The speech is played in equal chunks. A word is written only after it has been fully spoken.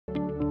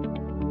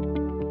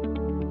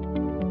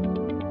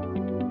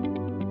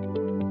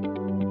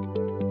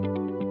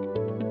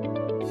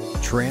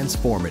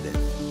Transformative.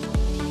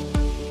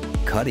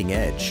 Cutting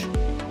edge.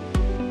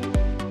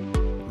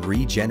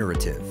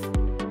 Regenerative.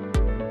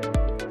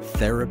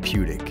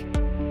 Therapeutic.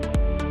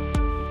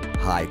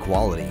 High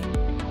quality.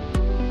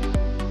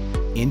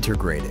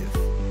 Integrative.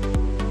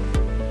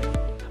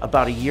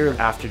 About a year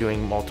after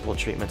doing multiple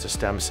treatments of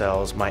stem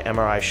cells, my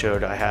MRI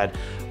showed I had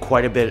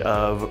quite a bit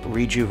of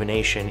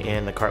rejuvenation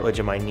in the cartilage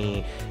of my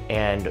knee,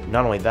 and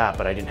not only that,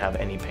 but I didn't have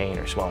any pain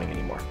or swelling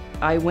anymore.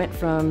 I went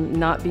from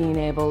not being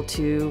able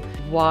to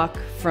walk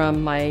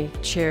from my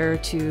chair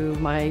to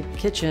my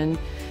kitchen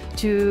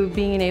to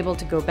being able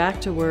to go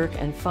back to work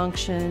and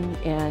function,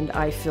 and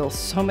I feel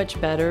so much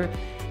better,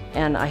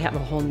 and I have a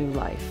whole new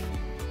life.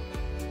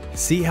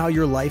 See how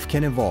your life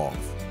can evolve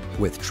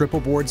with triple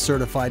board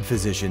certified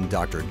physician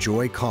Dr.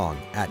 Joy Kong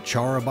at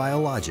Chara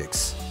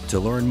Biologics. To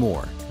learn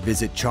more,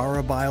 visit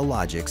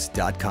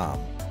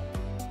charabiologics.com.